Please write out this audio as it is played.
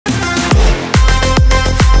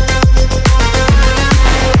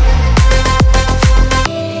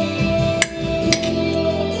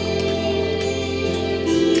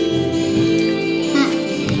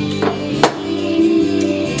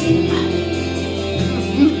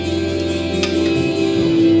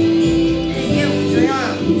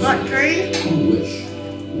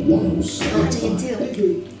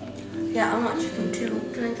want chicken too.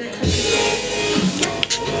 Can I get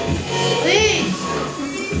please?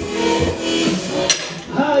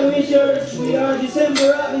 Hi, Wishers. We are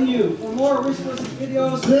December Avenue. For more Whispers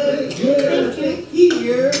videos, click here. Click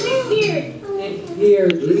here. Click here.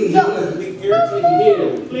 Click here. Click here.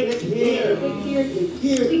 Click here. Click here. Click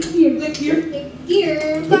here. Click here. Click here.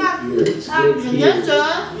 Here. Stop.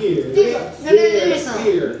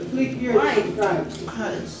 Here. Click here. Why?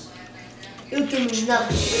 Subscribe. Because you give me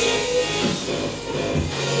nothing.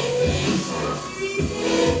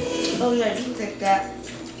 Oh yeah, you can take that.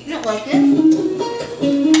 You don't like it?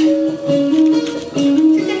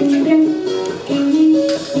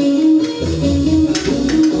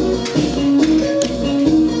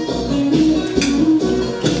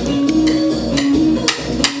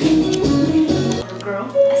 Girl.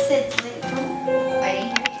 I said little. I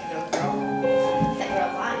didn't hear little girl. That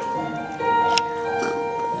you're lying.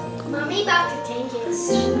 Mommy about to take it.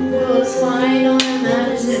 Well, it's fine. Don't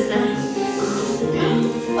matter now.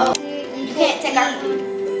 Oh, you can't take our food.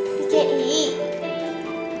 We can't eat.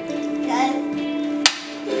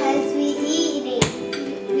 Because we eating.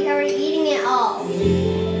 We are eating it all.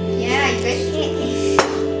 Yeah, you guys can't eat.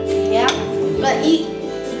 Yeah, but eat.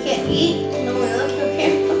 You can't eat. No one else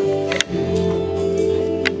can.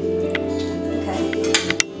 Okay.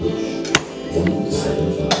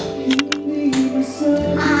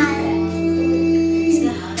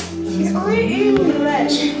 She's only eating the red.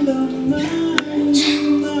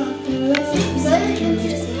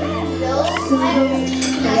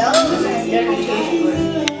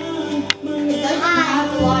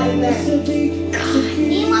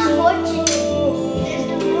 Need my fortune. There's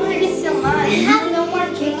no more. It's still mine. I have no more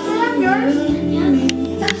cakes. Is that yours?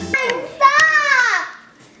 Stop!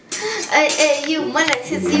 You wanna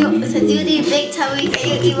since you need big tummy, can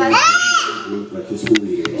you eat my food?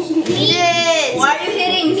 Eat it! Why are you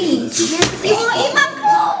hitting me? Because you won't eat my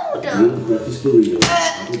food!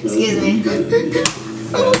 Excuse me.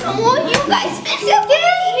 Oh, come on, you guys finish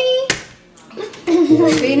me!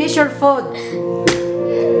 Finish your food.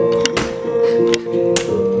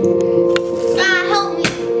 Help me.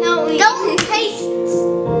 Don't taste.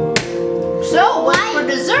 So, what's for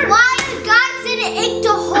dessert? Why you guys didn't eat the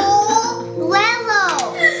whole Lello?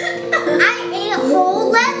 I ate a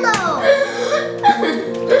whole Lello.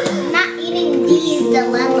 I'm not eating these, the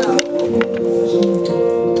Lello.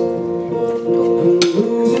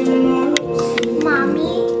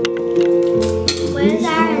 Mommy, where's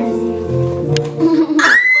ours?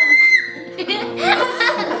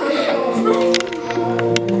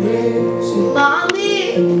 Mommy!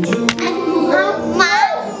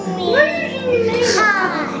 Mommy.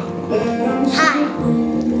 Hi.